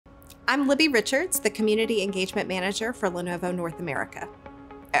I'm Libby Richards, the Community Engagement Manager for Lenovo North America.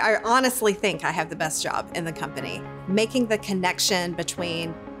 I honestly think I have the best job in the company. Making the connection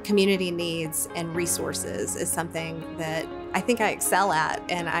between community needs and resources is something that I think I excel at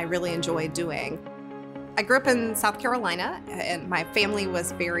and I really enjoy doing. I grew up in South Carolina and my family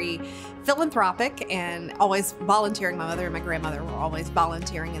was very philanthropic and always volunteering. My mother and my grandmother were always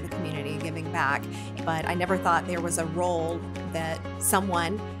volunteering in the community, giving back. But I never thought there was a role that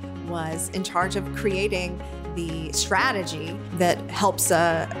someone was in charge of creating the strategy that helps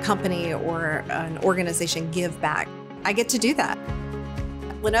a company or an organization give back. I get to do that.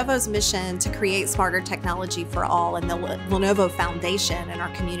 Lenovo's mission to create smarter technology for all and the Lenovo Foundation and our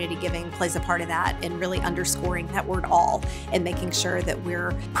community giving plays a part of that in really underscoring that word all and making sure that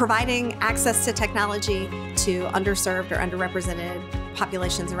we're providing access to technology to underserved or underrepresented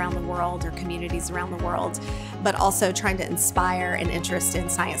populations around the world or communities around the world, but also trying to inspire an interest in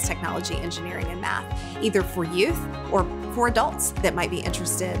science, technology, engineering, and math, either for youth or for adults that might be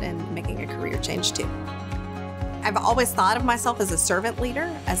interested in making a career change too. I've always thought of myself as a servant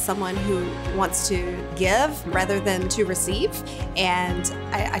leader, as someone who wants to give rather than to receive. And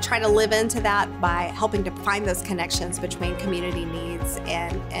I try to live into that by helping to find those connections between community needs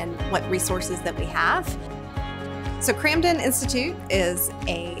and what resources that we have. So Cramden Institute is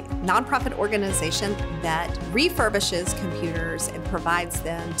a nonprofit organization that refurbishes computers and provides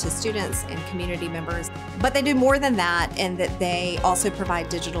them to students and community members. But they do more than that in that they also provide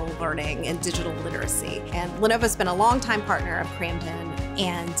digital learning and digital literacy. And Lenovo's been a longtime partner of Cramden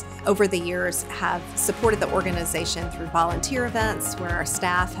and over the years have supported the organization through volunteer events where our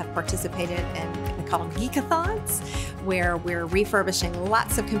staff have participated in, we call them geekathons, where we're refurbishing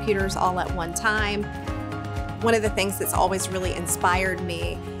lots of computers all at one time. One of the things that's always really inspired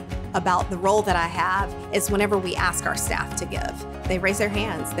me about the role that I have is whenever we ask our staff to give. They raise their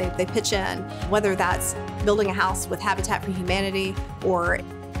hands, they pitch in, whether that's building a house with Habitat for Humanity or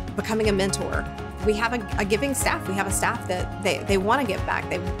becoming a mentor. We have a giving staff. We have a staff that they want to give back.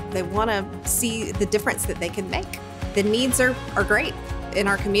 They want to see the difference that they can make. The needs are great in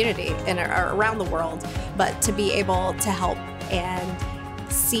our community and around the world, but to be able to help and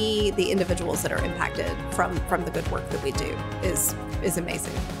see the individuals that are impacted from the good work that we do is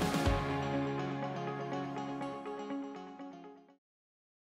amazing.